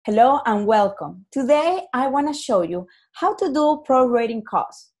Hello and welcome. Today, I want to show you how to do prorating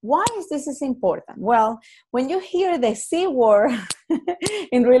costs. Why is this important? Well, when you hear the C word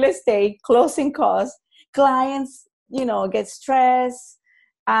in real estate, closing costs, clients, get stressed.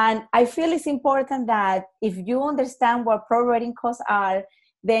 And I feel it's important that if you understand what prorating costs are,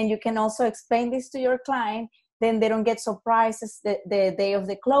 then you can also explain this to your client. Then they don't get surprises the day of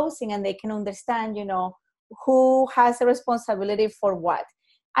the closing and they can understand, who has the responsibility for what.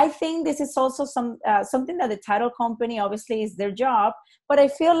 I think this is also something that the title company obviously is their job, but I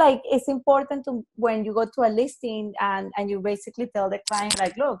feel like it's important to when you go to a listing and you basically tell the client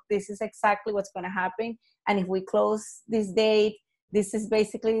like, look, this is exactly what's going to happen. And if we close this date, this is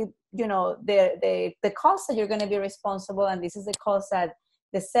basically, the cost that you're going to be responsible. And this is the cost that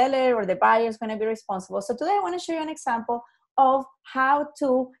the seller or the buyer is going to be responsible. So today I want to show you an example of how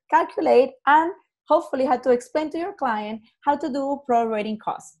to calculate and hopefully how to explain to your client how to do prorating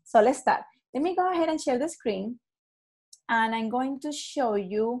costs. So let's start. Let me go ahead and share the screen. And I'm going to show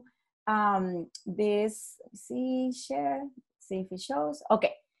you this. Share, see if it shows.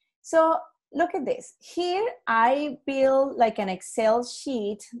 Okay, so look at this. Here I build like an Excel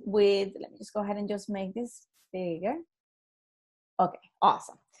sheet with, let me just go ahead and just make this bigger. Okay,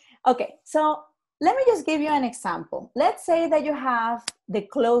 awesome. Okay, so let me just give you an example. Let's say that you have the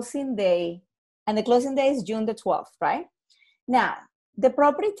closing day, and the closing day is June the 12th, right? Now, the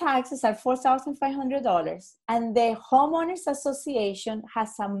property taxes are $4,500, and the homeowners association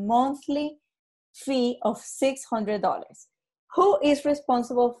has a monthly fee of $600. Who is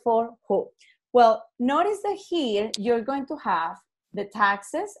responsible for who? Well, notice that here you're going to have the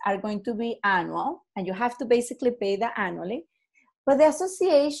taxes are going to be annual, and you have to basically pay that annually. But the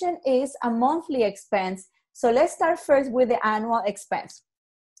association is a monthly expense. So let's start first with the annual expense.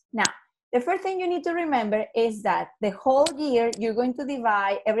 Now, the first thing you need to remember is that the whole year, you're going to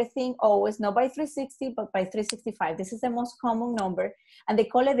divide everything always, not by 360, but by 365. This is the most common number, and they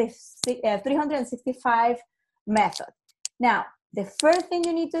call it the 365 method. Now, the first thing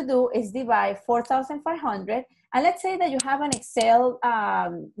you need to do is divide 4,500, and let's say that you have an Excel,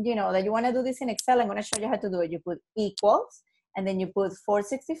 that you want to do this in Excel. I'm going to show you how to do it. You put equals, and then you put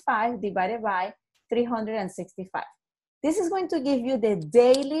 465 divided by 365. This is going to give you the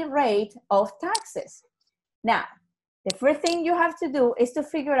daily rate of taxes. Now, the first thing you have to do is to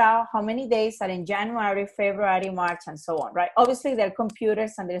figure out how many days are in January, February, March, and so on, right? Obviously, there are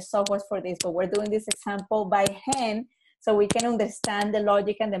computers and there's software for this, but we're doing this example by hand so we can understand the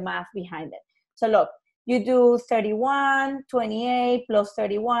logic and the math behind it. So look, you do 31, 28 plus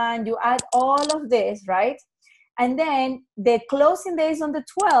 31, you add all of this, right? And then the closing day is on the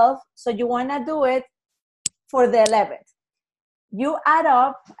 12th, so you want to do it for the 11th. You add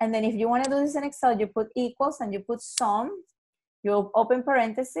up, and then if you want to do this in Excel, you put equals and you put sum, you open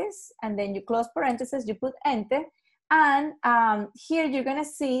parentheses, and then you close parentheses, you put enter. And here you're going to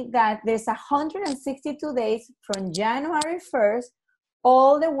see that there's 162 days from January 1st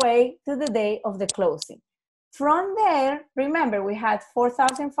all the way to the day of the closing. From there, remember, we had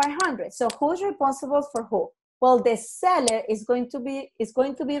 4,500. So who's responsible for who? Well, the seller is going to be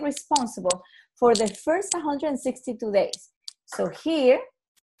responsible for the first 162 days. So here,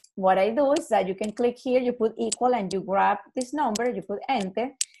 what I do is that you can click here, you put equal, and you grab this number, you put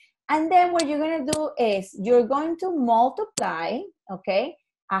enter. And then what you're going to do is you're going to multiply,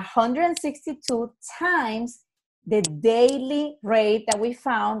 162 times the daily rate that we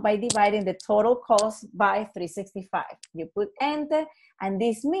found by dividing the total cost by 365. You put enter, and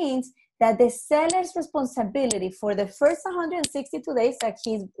this means that the seller's responsibility for the first 162 days that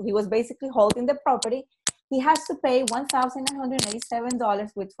he was basically holding the property, he has to pay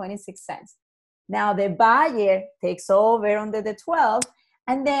 $1,987.26. Now the buyer takes over on the 12th,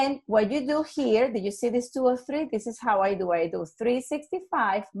 and then what you do here, did you see this 203? This is how I do it. I do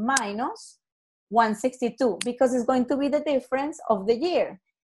 365 minus 162 because it's going to be the difference of the year.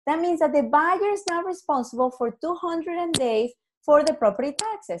 That means that the buyer is now responsible for 200 days for the property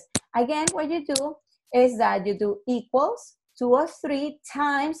taxes. Again, what you do is that you do equals 203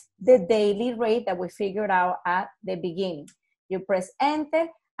 times the daily rate that we figured out at the beginning. You press enter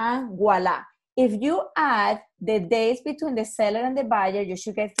and voila. If you add the days between the seller and the buyer, you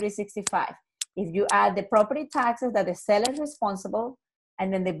should get 365. If you add the property taxes that the seller is responsible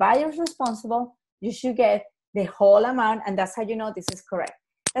and then the buyer is responsible, you should get the whole amount, and that's how you know this is correct.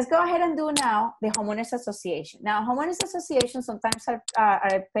 Let's go ahead and do now the homeowners association. Now, homeowners association sometimes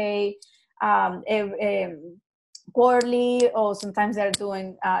are paid quarterly, or sometimes they're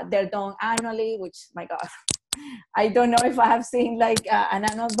done annually, which, my God, I don't know if I have seen like an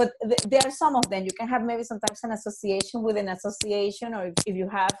annual, but there are some of them. You can have maybe sometimes an association with an association, or if you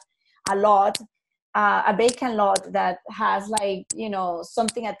have a lot, a vacant lot that has like, you know,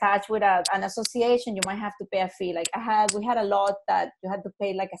 something attached with an association, you might have to pay a fee. Like we had a lot that you had to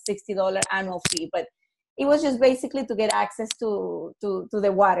pay like a $60 annual fee, but it was just basically to get access to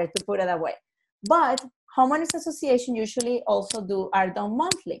the water, to put it that way. But homeowners association usually also are done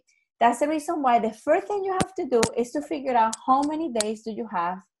monthly. That's the reason why the first thing you have to do is to figure out how many days do you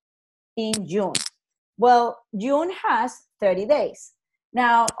have in June. Well, June has 30 days.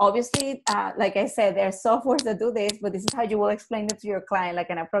 Now, obviously, like I said, there are softwares that do this, but this is how you will explain it to your client, like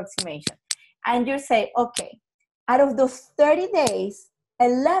an approximation. And you say, okay, out of those 30 days,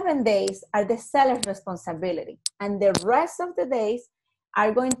 11 days are the seller's responsibility. And the rest of the days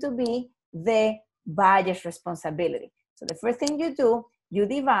are going to be the buyer's responsibility. So the first thing you do, you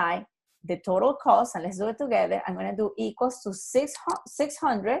divide the total cost, and let's do it together. I'm going to do equals to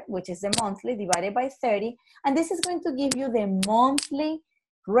 600, which is the monthly, divided by 30. And this is going to give you the monthly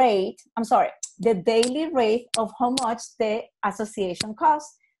rate, the daily rate of how much the association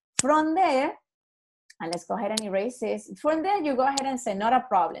costs. From there, and let's go ahead and erase this. From there, you go ahead and say, not a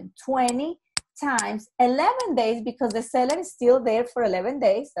problem. 20 times 11 days, because the seller is still there for 11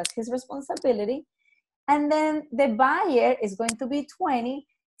 days. That's his responsibility. And then the buyer is going to be 20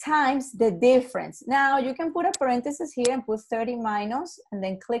 times the difference. Now you can put a parenthesis here and put 30 minus, and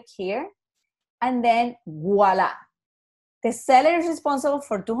then click here, and then voila. The seller is responsible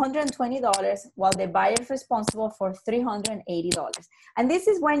for $220, while the buyer is responsible for $380. And this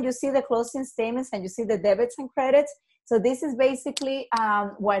is when you see the closing statements and you see the debits and credits. So this is basically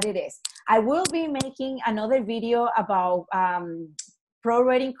what it is. I will be making another video about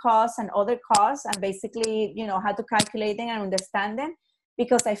prorating costs and other costs, and basically, you know, how to calculate them and understand them,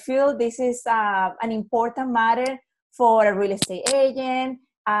 because I feel this is an important matter for a real estate agent,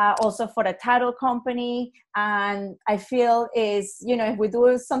 also for a title company. And I feel if we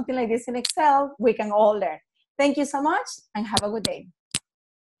do something like this in Excel, we can all learn. Thank you so much and have a good day.